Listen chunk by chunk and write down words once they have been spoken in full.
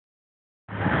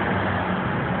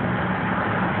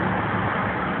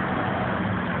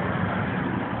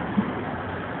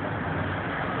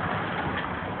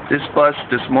This bus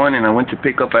this morning I went to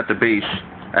pick up at the base.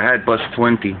 I had bus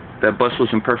 20. That bus was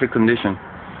in perfect condition.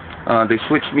 They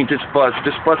switched me this bus.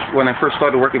 This bus, when I first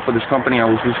started working for this company, I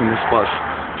was using this bus.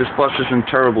 This bus is in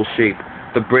terrible shape.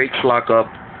 The brakes lock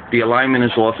up. The alignment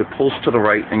is off. It pulls to the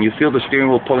right, and you feel the steering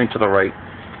wheel pulling to the right.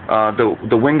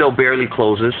 The window barely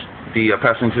closes, the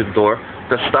passenger door.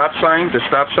 The stop sign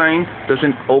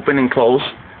doesn't open and close.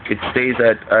 It stays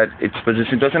at its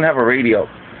position. It doesn't have a radio.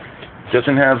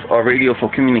 Doesn't have a radio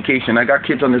for communication. I got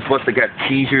kids on this bus that got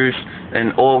seizures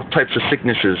and all types of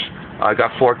sicknesses. I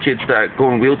got 4 kids that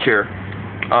go in wheelchair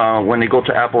when they go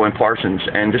to Apple and Parsons,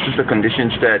 and this is the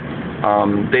conditions that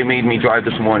they made me drive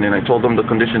this morning. I told them the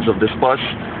conditions of this bus,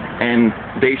 and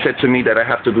they said to me that I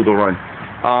have to do the run.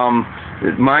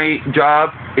 My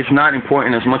job is not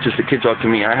important as much as the kids are to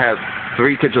me. I have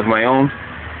 3 kids of my own,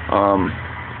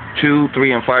 2,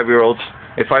 3, and 5-year-olds.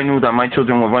 If I knew that my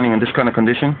children were running in this kind of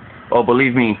condition, oh,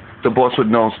 believe me, the boss would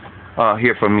know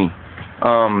hear from me.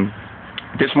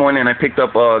 This morning I picked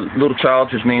up a little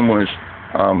child. His name was,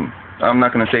 I'm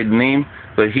not going to say the name,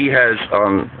 but he has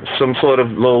some sort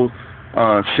of low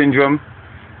syndrome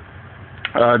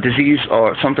disease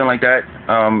or something like that.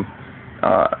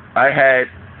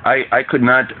 I could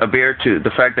not bear to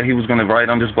the fact that he was going to ride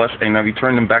on this bus, and I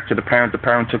returned him back to the parent. The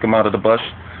parent took him out of the bus.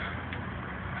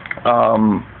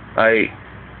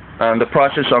 The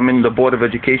process, I'm in the Board of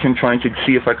Education trying to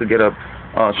see if I could get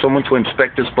someone to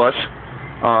inspect this bus.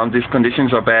 These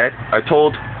conditions are bad. I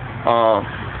told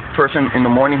person in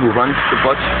the morning who runs the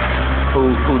bus,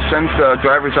 who sends the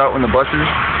drivers out in the buses,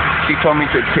 she told me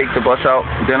to take the bus out.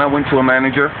 Then I went to a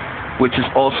manager, which is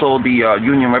also the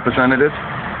union representative.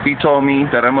 He told me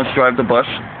that I must drive the bus.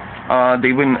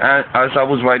 They've been, as I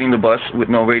was riding the bus with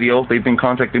no radio, they've been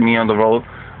contacting me on the road,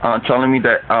 telling me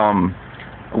that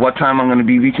what time I'm going to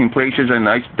be reaching places and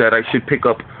that I should pick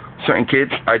up certain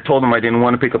kids. I told them I didn't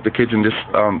want to pick up the kids in this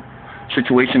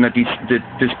situation that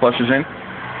this bus is in.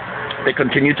 They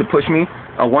continued to push me.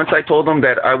 Once I told them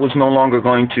that I was no longer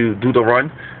going to do the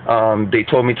run, they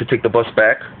told me to take the bus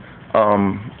back.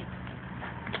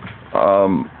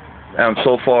 And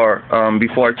so far,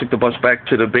 before I took the bus back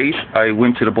to the base, I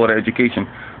went to the Board of Education.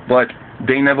 But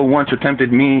they never once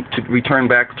attempted me to return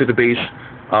back to the base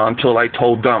until I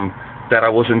told them that I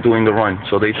wasn't doing the run.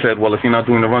 So they said, well, if you're not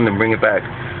doing the run, then bring it back.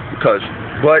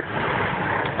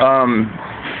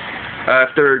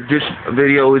 After this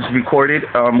video is recorded,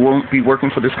 won't be working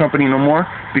for this company no more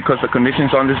because the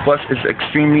conditions on this bus is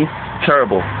extremely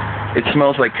terrible. It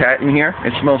smells like cat in here.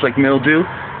 It smells like mildew.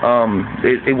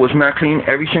 It was not clean.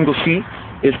 Every single seat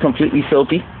is completely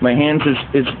filthy. My hands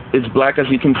is black, as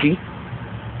you can see.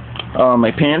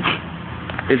 My pants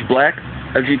is black,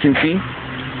 as you can see.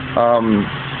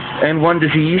 And one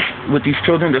disease with these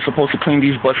children, they're supposed to clean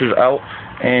these buses out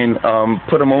and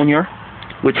put ammonia,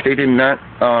 which they did not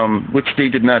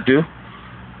do.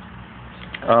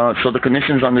 So the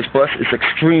conditions on this bus is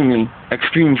extremely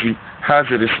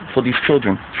hazardous for these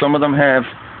children. Some of them have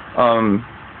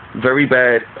very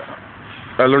bad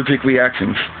allergic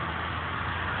reactions,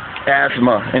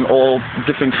 asthma, and all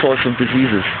different sorts of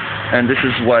diseases. And this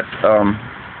is what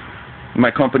my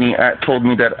company told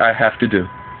me that I have to do.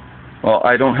 Well,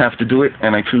 I don't have to do it,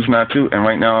 and I choose not to. And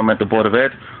right now I'm at the Board of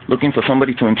Ed looking for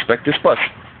somebody to inspect this bus.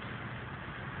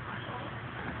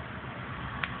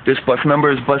 This bus number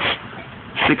is bus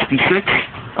 66.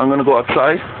 I'm going to go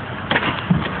outside.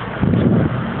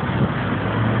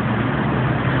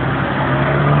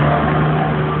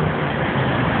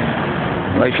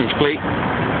 License plate.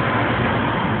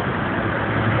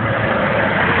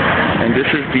 And this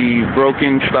is the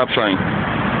broken stop sign,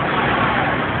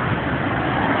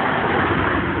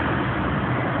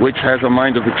 which has a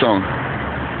mind of its own.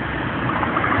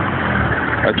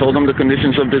 I told them the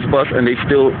conditions of this bus, and they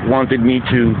still wanted me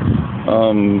to